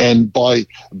 Yes. And by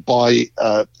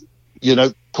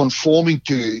conforming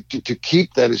to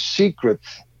keep that a secret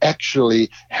actually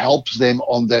helps them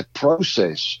on that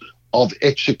process of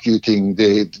executing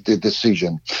the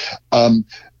decision.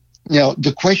 Now,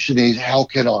 the question is, how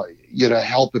can I,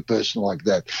 help a person like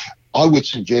that? I would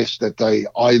suggest that they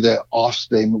either ask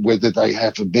them whether they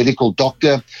have a medical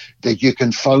doctor that you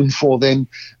can phone for them.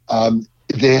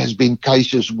 There has been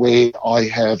cases where I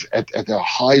have, at a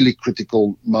highly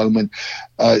critical moment,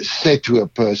 said to a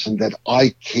person that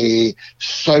I care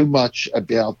so much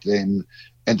about them,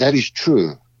 and that is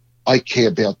true. I care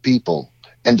about people,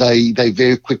 and they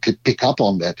very quickly pick up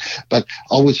on that. But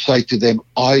I would say to them,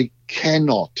 I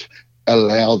cannot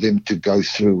allow them to go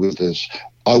through with this.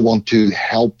 I want to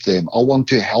help them. I want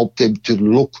to help them to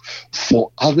look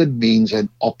for other means and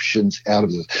options out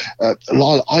of this.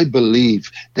 Lyle, I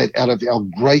believe that out of our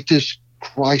greatest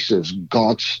crisis,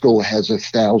 God still has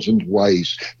 1,000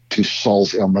 ways to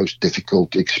solve our most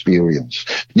difficult experience.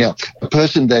 Now, a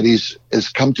person that has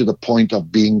come to the point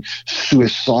of being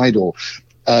suicidal,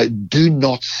 do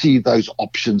not see those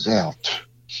options out.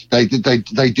 They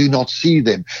do not see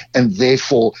them, and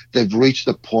therefore they've reached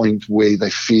the point where they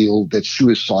feel that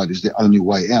suicide is the only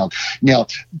way out. Now,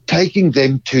 taking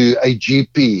them to a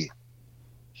GP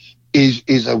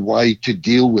is a way to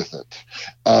deal with it.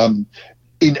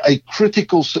 In a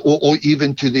critical, or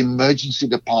even to the emergency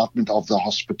department of the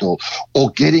hospital,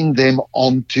 or getting them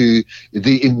onto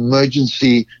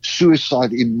the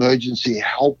suicide emergency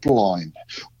helpline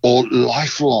or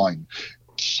lifeline,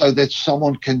 so that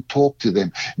someone can talk to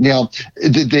them. Now,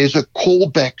 there's a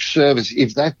callback service.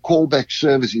 If that callback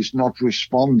service is not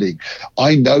responding,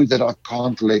 I know that I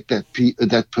can't let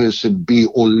that person be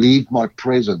or leave my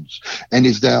presence. And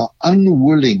if they are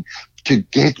unwilling to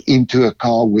get into a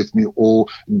car with me or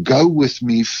go with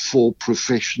me for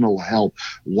professional help,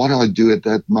 what I do at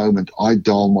that moment, I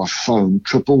dial my phone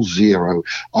 000.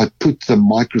 I put the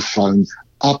microphone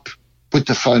up, put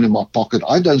the phone in my pocket.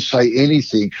 I don't say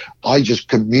anything. I just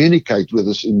communicate with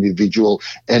this individual,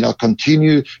 and I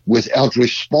continue without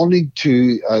responding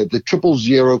to the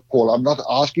 000 call. I'm not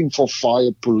asking for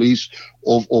fire, police,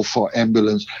 or for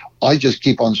ambulance. I just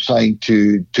keep on saying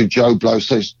to Joe Blow,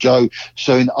 says Joe,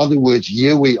 so in other words,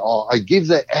 here we are. I give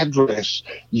the address.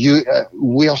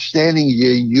 We are standing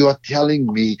here. You are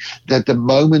telling me that the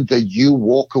moment that you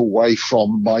walk away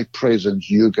from my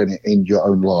presence, you're going to end your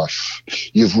own life.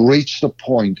 You've reached the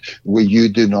point where you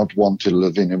do not want to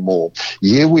live anymore.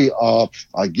 Here we are.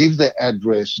 I give the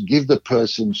address, give the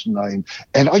person's name,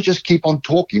 and I just keep on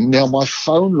talking. Now, my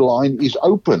phone line is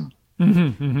open.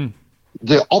 Mm-hmm, mm-hmm.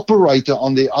 The operator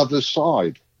on the other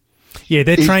side. Yeah,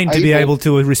 they're trained to be able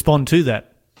to respond to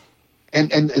that. And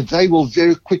they will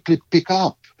very quickly pick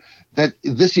up that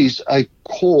this is a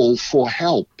call for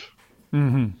help.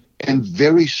 Mm-hmm. And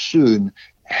very soon,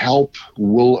 help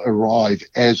will arrive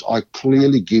as I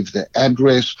clearly give the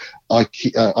address. I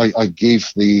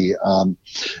give the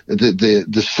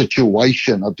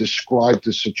situation. I describe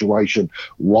the situation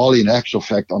while in actual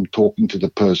fact I'm talking to the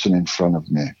person in front of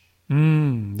me.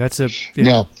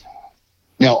 Now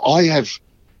I have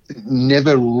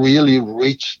never really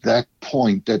reached that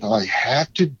point that I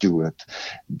had to do it,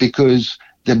 because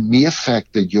the mere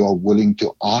fact that you are willing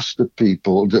to ask the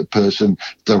person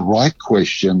the right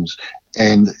questions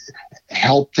and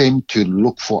help them to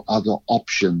look for other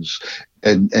options,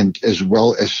 and as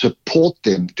well as support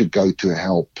them to go to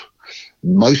help,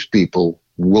 most people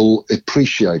will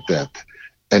appreciate that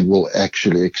and will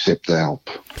actually accept the help.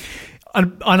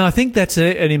 And I think that's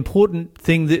an important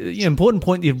thing, important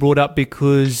point that you've brought up,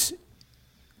 because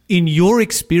in your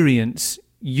experience,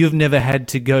 you've never had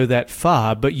to go that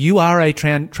far, but you are a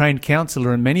trained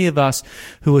counsellor, and many of us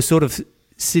who are sort of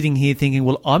sitting here thinking,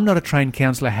 well, I'm not a trained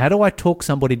counsellor. How do I talk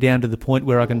somebody down to the point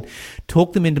where I can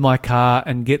talk them into my car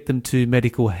and get them to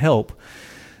medical help?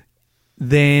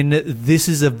 Then this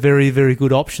is a very, very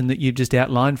good option that you've just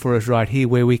outlined for us right here,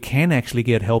 where we can actually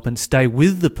get help and stay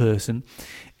with the person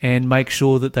and make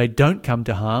sure that they don't come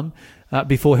to harm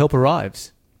before help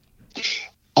arrives.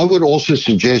 I would also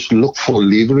suggest look for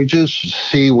leverages,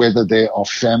 see whether there are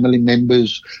family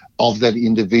members of that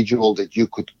individual that you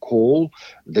could call,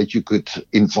 that you could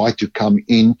invite to come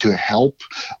in to help.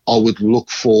 I would look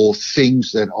for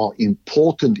things that are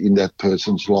important in that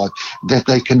person's life that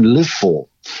they can live for.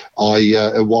 I,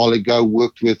 a while ago,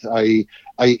 worked with a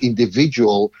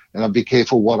individual, and I'll be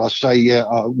careful what I say,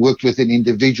 I worked with an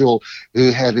individual who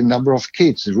had a number of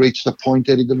kids, reached the point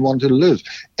that he didn't want to live.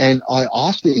 And I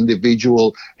asked the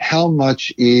individual, how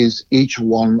much is each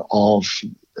one of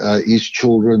his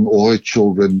children or her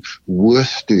children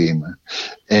worth to him?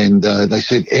 And they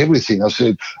said everything. I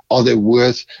said, are they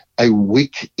worth a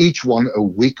week, each one a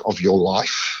week of your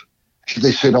life?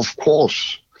 They said, of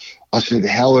course. I said,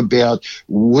 how about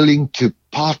willing to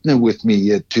partner with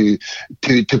me to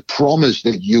promise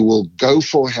that you will go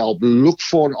for help, look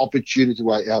for an opportunity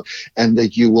way out, and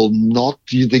that you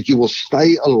will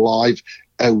stay alive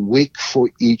a week for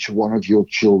each one of your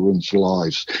children's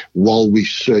lives while we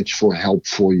search for help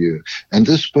for you. And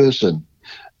this person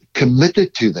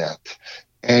committed to that.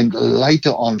 And later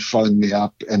on phoned me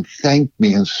up and thanked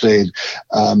me and said,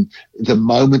 the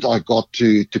moment I got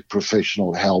to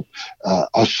professional help,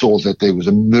 I saw that there was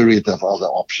a myriad of other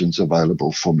options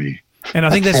available for me. And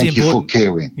I think that's the important. Thank you for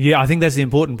caring. Yeah, I think that's the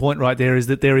important point right there, is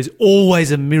that there is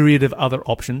always a myriad of other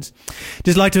options.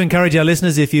 Just like to encourage our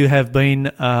listeners, if you have been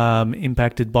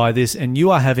impacted by this and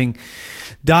you are having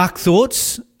dark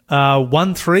thoughts,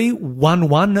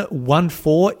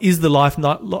 131114 is the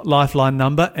lifeline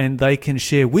number, and they can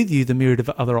share with you the myriad of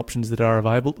other options that are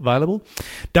available.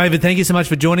 David, thank you so much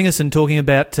for joining us and talking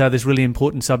about this really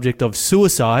important subject of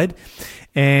suicide.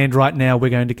 And right now we're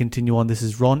going to continue on. This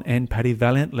is Ron and Paddy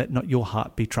Valiant. Let not your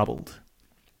heart be troubled.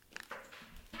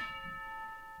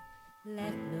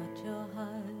 Let not your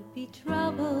heart be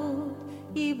troubled.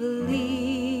 You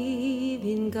believe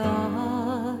in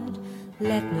God.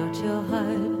 Let not your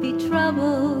heart be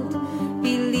troubled.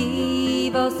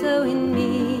 Believe also in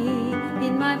me.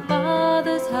 In my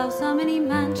Father's house are many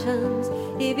mansions.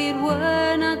 If it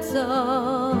were not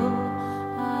so,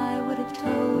 I would have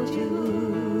told you.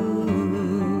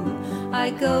 I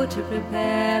go to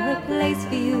prepare a place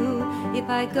for you. If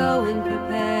I go and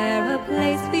prepare a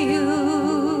place for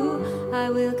you,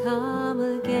 I will come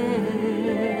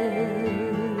again.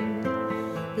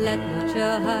 Let not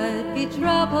your heart be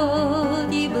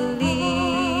troubled. You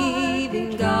believe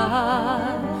in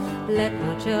God. Let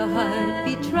not your heart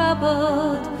be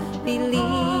troubled.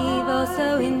 Believe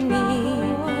also in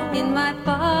me. In my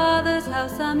Father's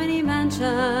house are many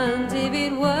mansions. If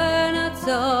it were not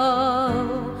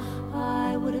so,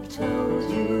 I would have told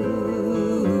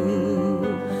you.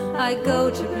 I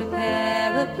go to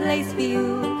prepare a place for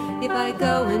you. If I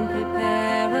go and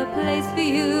prepare a place for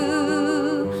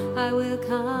you, I will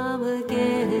come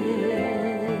again.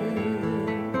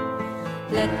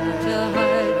 Let not your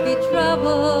heart be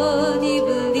troubled. You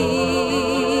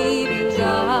believe in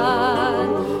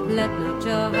God. Let not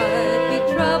your heart be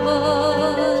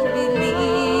troubled.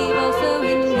 Believe also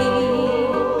in me.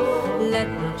 Let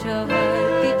not your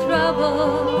heart be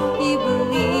troubled. You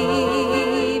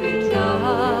believe in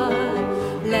God.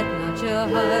 Let not your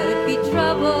heart be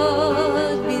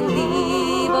troubled.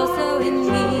 Believe also in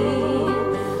me.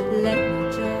 Let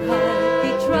not your heart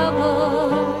be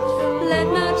troubled. Let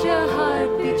not your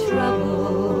heart be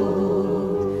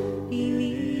troubled.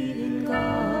 Believe in God.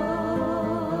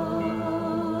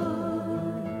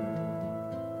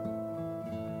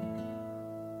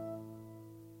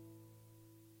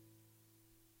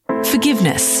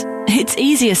 Forgiveness. It's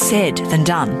easier said than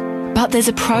done. But there's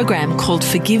a program called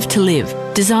Forgive to Live,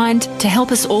 designed to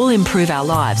help us all improve our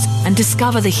lives and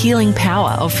discover the healing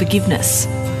power of forgiveness.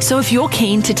 So if you're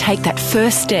keen to take that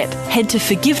first step, head to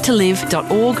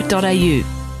forgivetolive.org.au.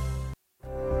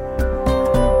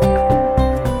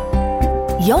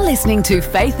 You're listening to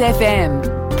Faith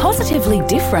FM, positively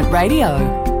different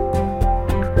radio.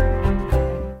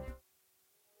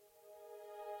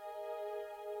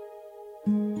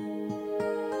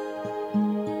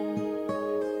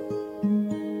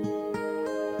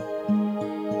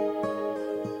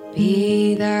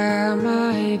 Be thou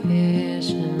my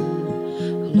vision,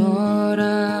 Lord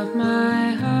of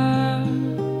my heart.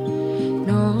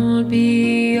 Lord,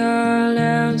 be all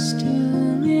else to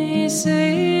me,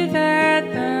 say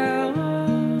that thou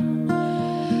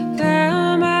art.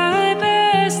 Thou my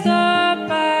best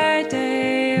abide.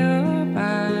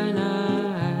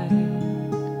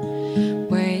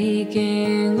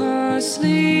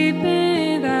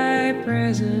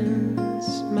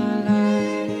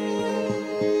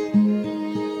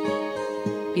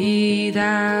 Be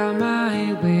thou my